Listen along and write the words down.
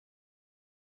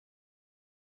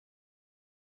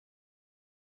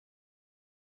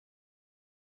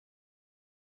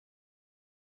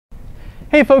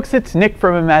Hey folks, it's Nick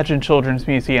from Imagine Children's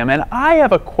Museum, and I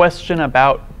have a question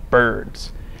about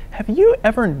birds. Have you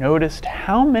ever noticed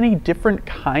how many different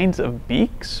kinds of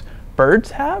beaks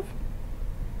birds have?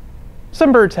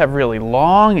 Some birds have really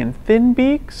long and thin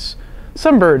beaks.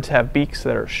 Some birds have beaks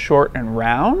that are short and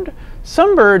round.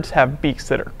 Some birds have beaks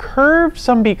that are curved.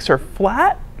 Some beaks are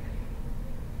flat.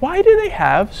 Why do they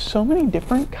have so many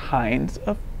different kinds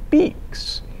of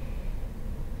beaks?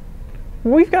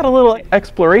 We've got a little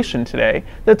exploration today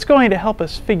that's going to help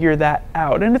us figure that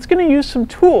out, and it's going to use some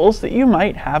tools that you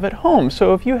might have at home.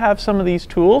 So if you have some of these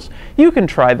tools, you can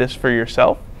try this for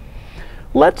yourself.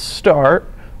 Let's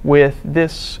start with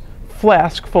this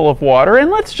flask full of water,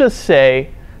 and let's just say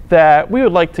that we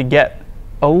would like to get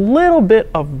a little bit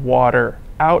of water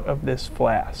out of this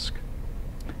flask.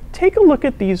 Take a look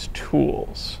at these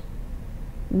tools.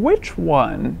 Which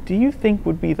one do you think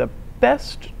would be the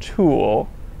best tool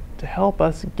to help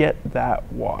us get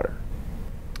that water?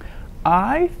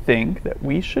 I think that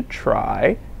we should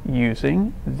try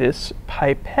using this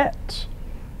pipette.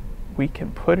 We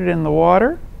can put it in the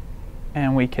water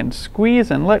and we can squeeze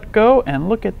and let go, and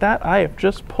look at that, I have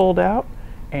just pulled out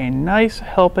a nice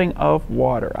helping of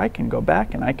water. I can go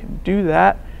back and I can do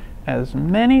that as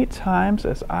many times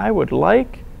as I would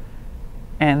like,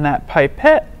 and that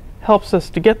pipette helps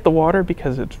us to get the water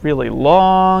because it's really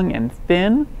long and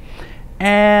thin.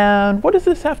 And what does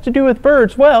this have to do with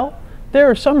birds? Well, there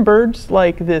are some birds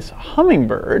like this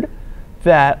hummingbird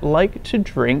that like to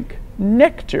drink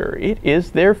nectar. It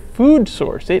is their food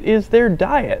source. It is their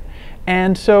diet.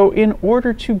 And so in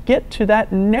order to get to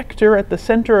that nectar at the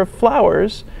center of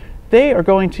flowers, they are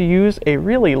going to use a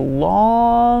really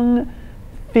long,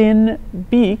 thin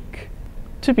beak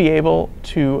to be able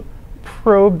to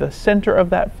probe the center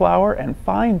of that flower and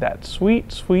find that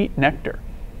sweet, sweet nectar.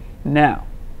 Now,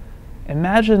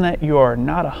 imagine that you are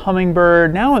not a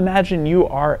hummingbird. Now imagine you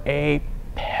are a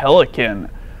pelican,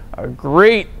 a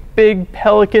great big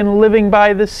pelican living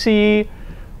by the sea.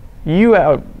 You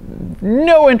have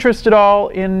no interest at all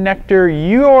in nectar.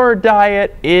 Your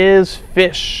diet is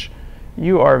fish.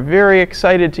 You are very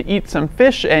excited to eat some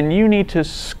fish, and you need to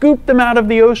scoop them out of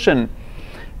the ocean.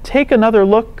 Take another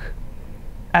look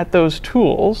at those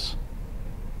tools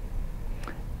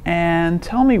and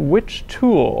tell me which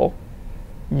tool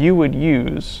you would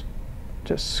use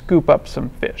to scoop up some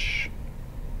fish.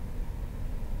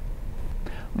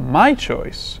 My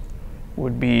choice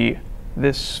would be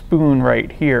this spoon right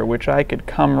here, which I could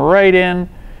come right in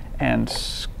and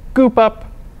scoop up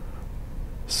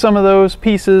some of those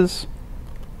pieces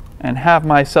and have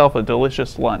myself a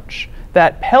delicious lunch.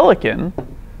 That pelican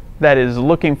that is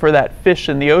looking for that fish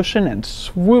in the ocean and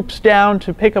swoops down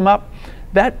to pick them up,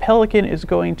 that pelican is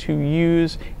going to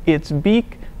use its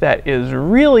beak that is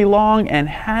really long and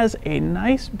has a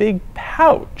nice big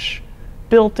pouch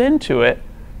built into it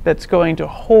that's going to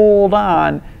hold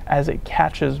on as it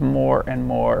catches more and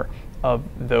more of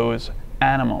those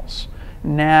animals.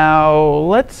 Now,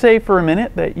 let's say for a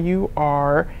minute that you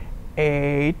are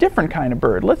a different kind of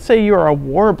bird. Let's say you're a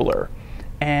warbler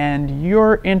and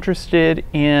you're interested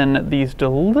in these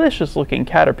delicious looking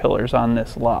caterpillars on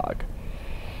this log.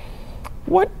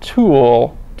 What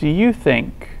tool do you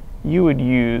think you would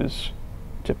use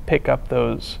to pick up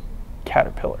those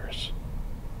caterpillars?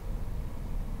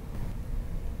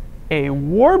 A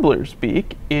warbler's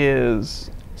beak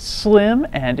is slim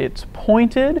and it's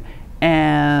pointed,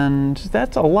 and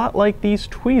that's a lot like these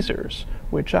tweezers,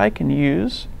 which I can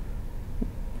use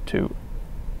to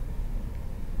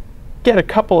get a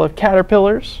couple of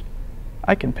caterpillars.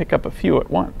 I can pick up a few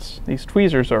at once. These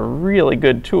tweezers are really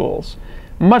good tools,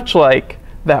 much like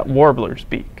that warbler's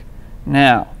beak.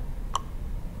 Now,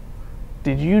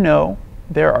 did you know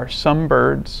there are some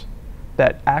birds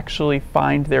that actually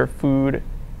find their food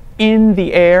in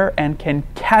the air and can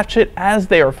catch it as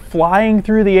they are flying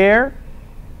through the air?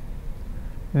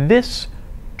 This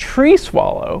tree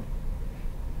swallow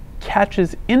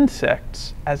catches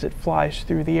insects as it flies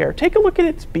through the air. Take a look at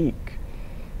its beak.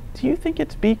 Do you think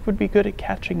its beak would be good at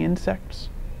catching insects?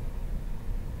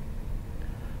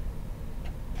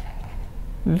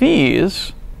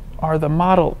 These are the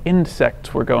model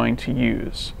insects we're going to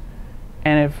use.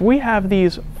 And if we have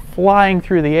these flying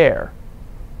through the air,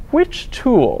 which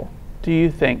tool do you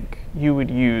think you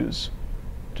would use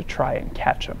to try and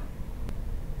catch them?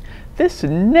 This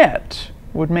net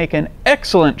would make an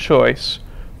excellent choice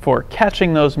for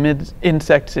catching those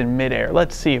insects in midair.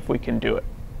 Let's see if we can do it.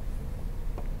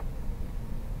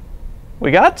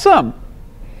 We got some!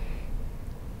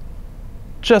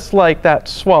 Just like that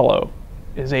swallow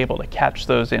is able to catch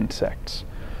those insects.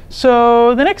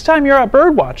 So the next time you're out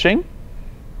bird watching,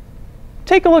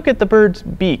 take a look at the bird's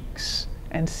beaks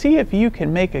and see if you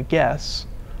can make a guess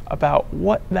about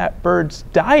what that bird's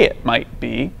diet might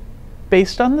be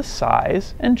based on the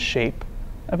size and shape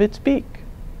of its beak.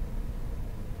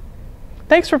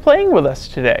 Thanks for playing with us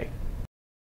today.